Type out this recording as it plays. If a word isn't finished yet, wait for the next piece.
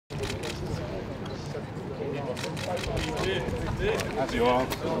As you are.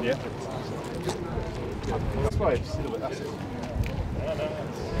 Yeah. That's right, just a little bit, that's it.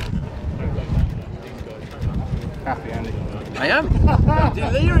 Happy, Andy? I am.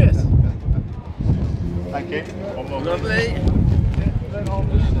 Delirious. Thank you. Lovely.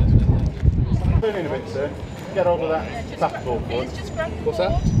 Turn in a bit, sir. Get hold of that tap ball for us. What's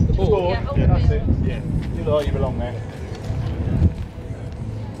that? The ball? Yeah, that's it. Yeah. You look like you belong there.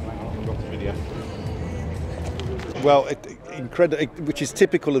 Hang on, I've got the video. Well, which is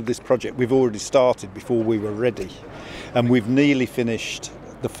typical of this project, we've already started before we were ready, and we've nearly finished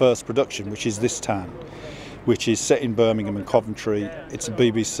the first production, which is This Town, which is set in Birmingham and Coventry. It's a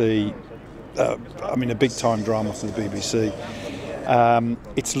BBC, a big time drama for the BBC.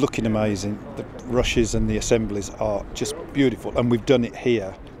 It's looking amazing. The rushes and the assemblies are just beautiful, and we've done it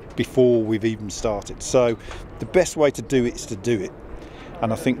here before we've even started. So the best way to do it is to do it.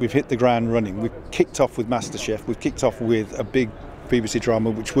 And I think we've hit the ground running. We've kicked off with MasterChef. We've kicked off with a big BBC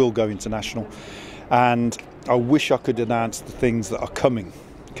drama which will go international. And I wish I could announce the things that are coming,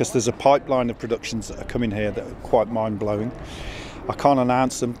 because there's a pipeline of productions that are coming here that are quite mind-blowing. I can't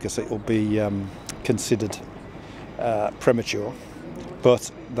announce them because it will be considered premature, but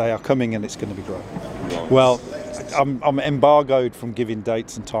they are coming and it's going to be great. Well, I'm embargoed from giving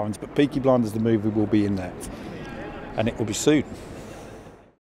dates and times, but Peaky Blinders the movie will be in there, and it will be soon.